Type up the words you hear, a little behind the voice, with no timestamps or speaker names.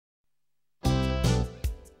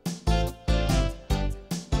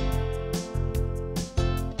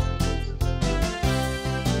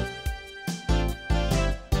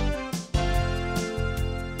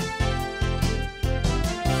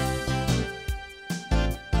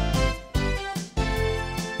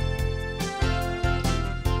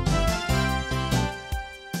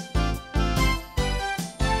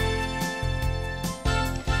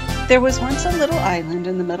There was once a little island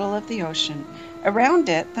in the middle of the ocean. Around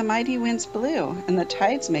it, the mighty winds blew, and the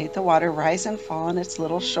tides made the water rise and fall on its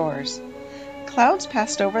little shores. Clouds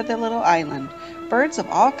passed over the little island. Birds of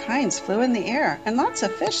all kinds flew in the air, and lots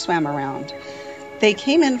of fish swam around. They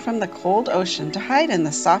came in from the cold ocean to hide in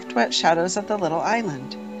the soft, wet shadows of the little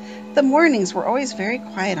island. The mornings were always very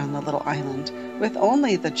quiet on the little island, with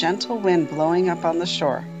only the gentle wind blowing up on the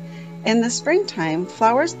shore. In the springtime,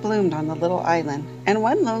 flowers bloomed on the little island, and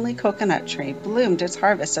one lonely coconut tree bloomed its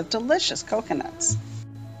harvest of delicious coconuts.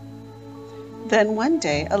 Then one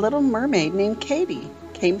day, a little mermaid named Katy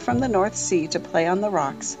came from the North Sea to play on the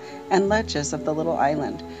rocks and ledges of the little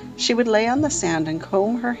island. She would lay on the sand and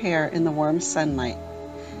comb her hair in the warm sunlight.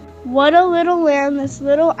 What a little land! This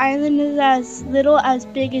little island is as little as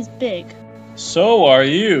big. So are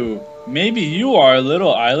you. Maybe you are a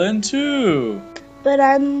little island too. But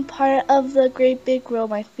I'm part of the great big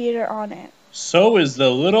world. My feet are on it. So is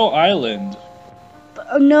the little island.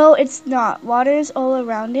 No, it's not. Water is all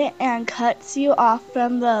around it and cuts you off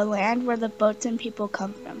from the land where the boats and people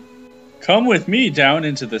come from. Come with me down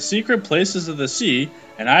into the secret places of the sea,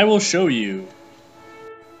 and I will show you.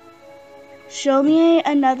 Show me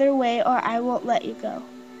another way or I won't let you go.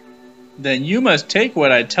 Then you must take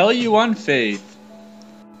what I tell you on faith.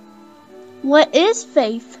 What is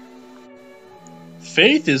faith?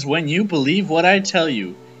 Faith is when you believe what I tell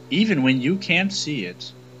you, even when you can't see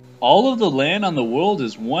it. All of the land on the world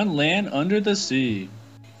is one land under the sea.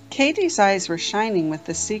 Katy's eyes were shining with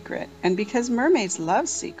the secret, and because mermaids love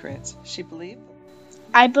secrets, she believed them.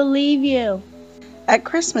 I believe you. At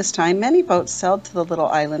Christmas time, many boats sailed to the little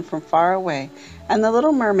island from far away, and the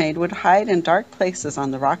little mermaid would hide in dark places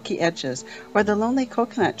on the rocky edges where the lonely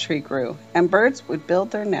coconut tree grew, and birds would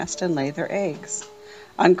build their nest and lay their eggs.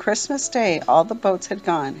 On Christmas Day, all the boats had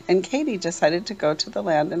gone, and Katy decided to go to the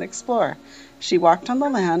land and explore. She walked on the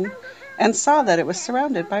land and saw that it was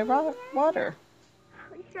surrounded by water.